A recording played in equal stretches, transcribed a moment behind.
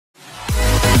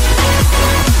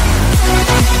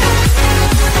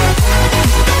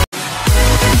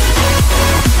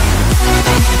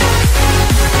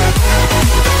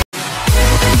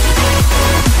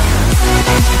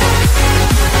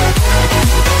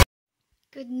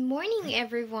Good morning,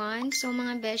 everyone. So,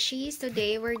 mga beshies,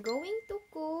 today we're going to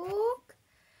cook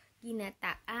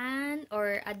ginataan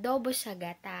or adobo sa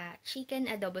gata. Chicken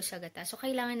adobo sa gata. So,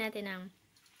 kailangan natin ng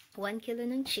 1 kilo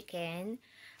ng chicken.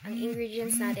 Ang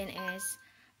ingredients natin is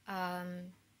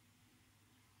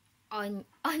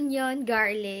onion,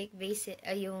 garlic,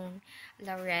 yung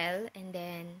Laurel, and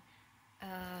then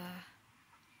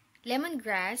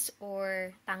lemongrass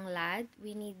or tanglad.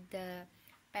 We need the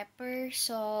pepper,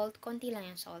 salt, konti lang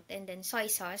yung salt, and then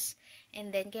soy sauce,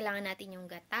 and then kailangan natin yung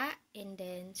gata, and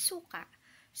then suka.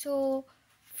 So,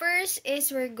 first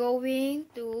is we're going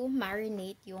to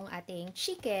marinate yung ating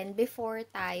chicken before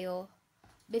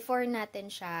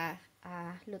natin siya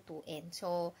lutuin.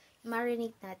 So,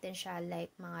 marinate natin siya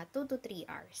like mga 2 to 3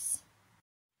 hours.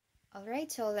 Alright,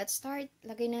 so let's start.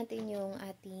 Lagay natin yung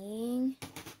ating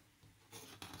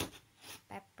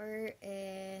pepper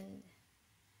and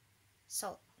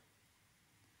salt.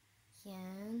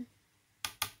 Yan.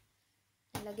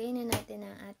 Ilagay na natin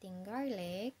ang ating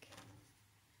garlic.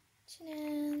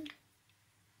 Tchanan!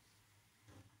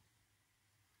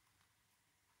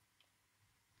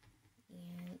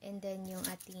 Yan. And then yung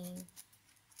ating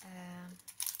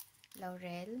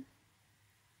laurel.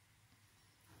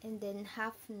 And then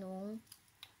half nung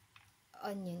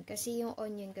onion. Kasi yung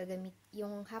onion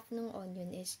yung half nung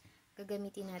onion is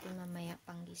gagamitin natin mamaya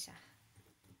panggisa.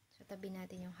 So, tabi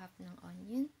natin yung half ng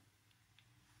onion.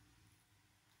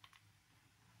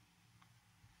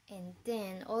 And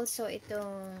then, also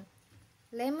itong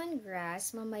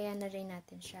lemongrass, mamaya na rin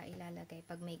natin siya ilalagay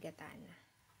pag may gata na.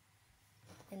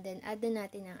 And then, add na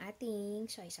natin ang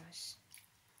ating soy sauce.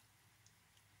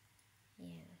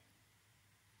 Yan.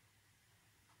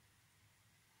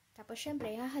 Tapos,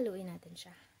 syempre, hahaluin natin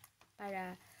siya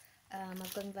para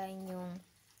mag-combine yung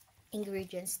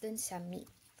ingredients dun sa meat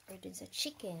or dun sa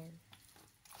chicken.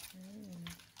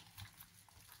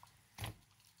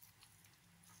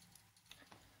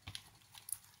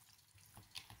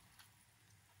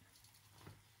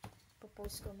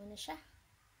 Post ko muna siya.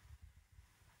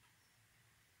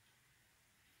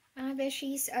 Mga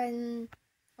beshies,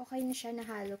 okay na siya,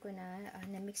 nahalo ko na,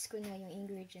 na-mix ko na yung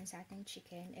ingredients sa ating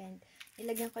chicken, and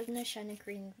ilagyan ko na siya ng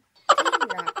cream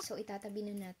wrap. So, itatabi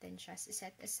na natin siya,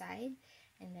 set aside,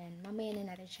 and then, mamaya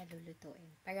na natin siya lulutuin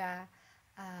para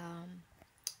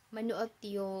manuot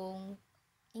yung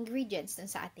ingredients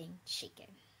dun sa ating chicken.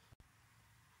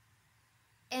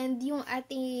 And yung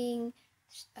ating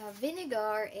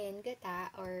vinegar and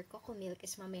gata or cocoa milk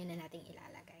is mamaya na natin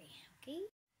ilalagay. Okay?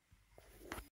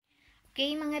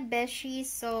 Okay, mga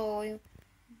beshies. So,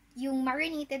 yung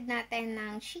marinated natin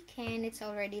ng chicken, it's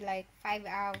already like 5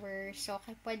 hours. So,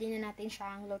 pwede na natin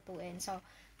siyang lutuin. So,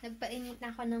 nagpainit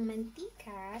na ako ng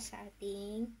mantika sa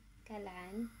ating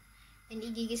kalan. And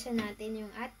igigisa natin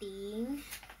yung ating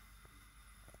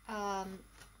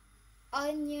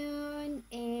onion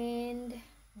and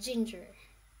ginger.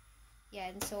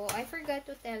 Yan. So, I forgot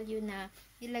to tell you na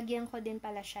nilagyan ko din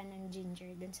pala siya ng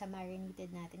ginger dun sa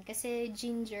marinated natin. Kasi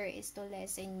ginger is to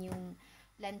lessen yung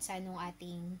lansa ng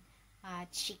ating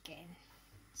chicken.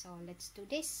 So, let's do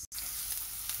this.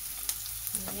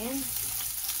 Ayan.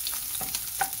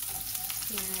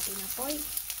 Tingnan natin na po.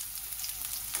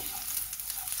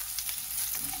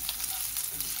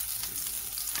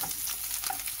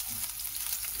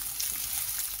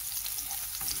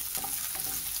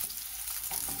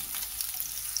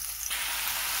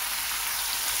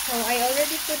 So, I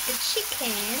already put the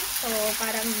chicken. So,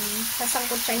 parang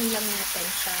sasangkutsahin lang natin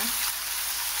siya.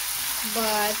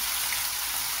 But,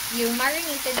 yung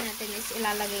marinated natin is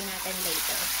ilalagay natin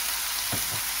later.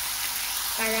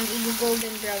 Parang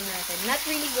i-golden brown natin. Not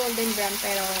really golden brown,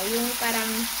 pero yung parang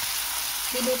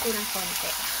niluto ng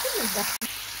konti.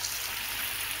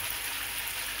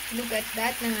 Look at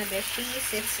that, mga beshies.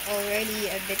 It's already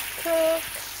a bit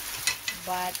cooked.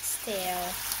 But, still,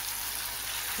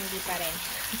 hindi pa rin.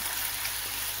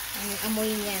 Ang amoy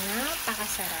niya,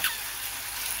 napakasarap.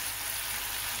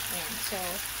 Ayan. So,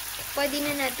 pwede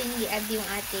na natin i-add yung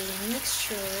ating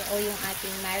mixture o yung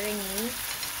ating marinade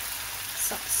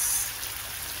sauce.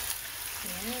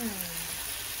 Ayan.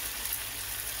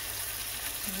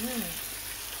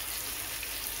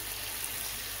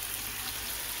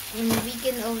 And we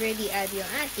can already add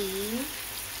yung ating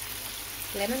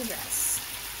lemongrass.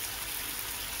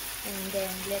 And then,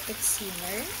 let it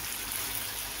simmer.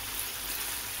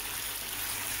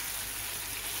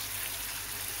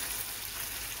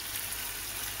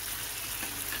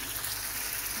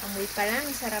 Amoy pa lang,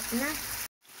 sarap na.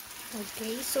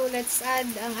 Okay, so let's add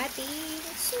ang ating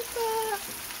suka.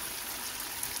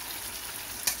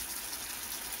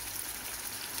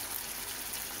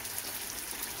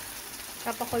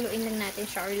 Papakuluin lang natin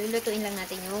siya or lulutuin lang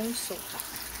natin yung suka.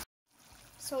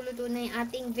 So, luto na yung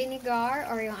ating vinegar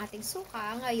or yung ating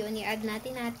suka. Ngayon, i-add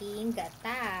natin ating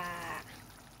gata.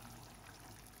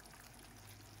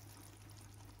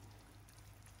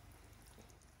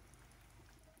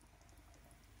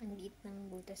 Ang liit ng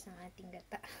butas ng ating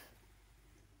gata.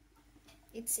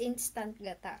 It's instant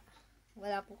gata.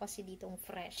 Wala po kasi ditong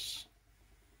fresh.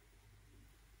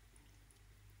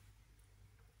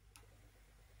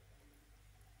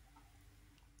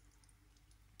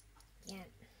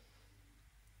 Yan.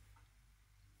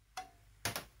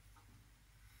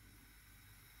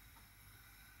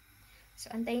 So,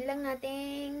 antayin lang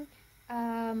natin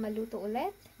maluto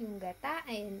ulit yung gata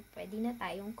and pwede na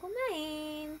tayong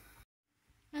kumain.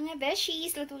 Mga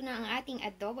beshies, luto na ang ating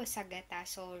adobo sa gata.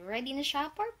 So, ready na siya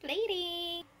for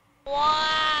plating.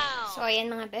 Wow! So,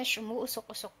 ayan mga besh,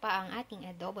 umuusok-usok pa ang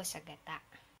ating adobo sa gata.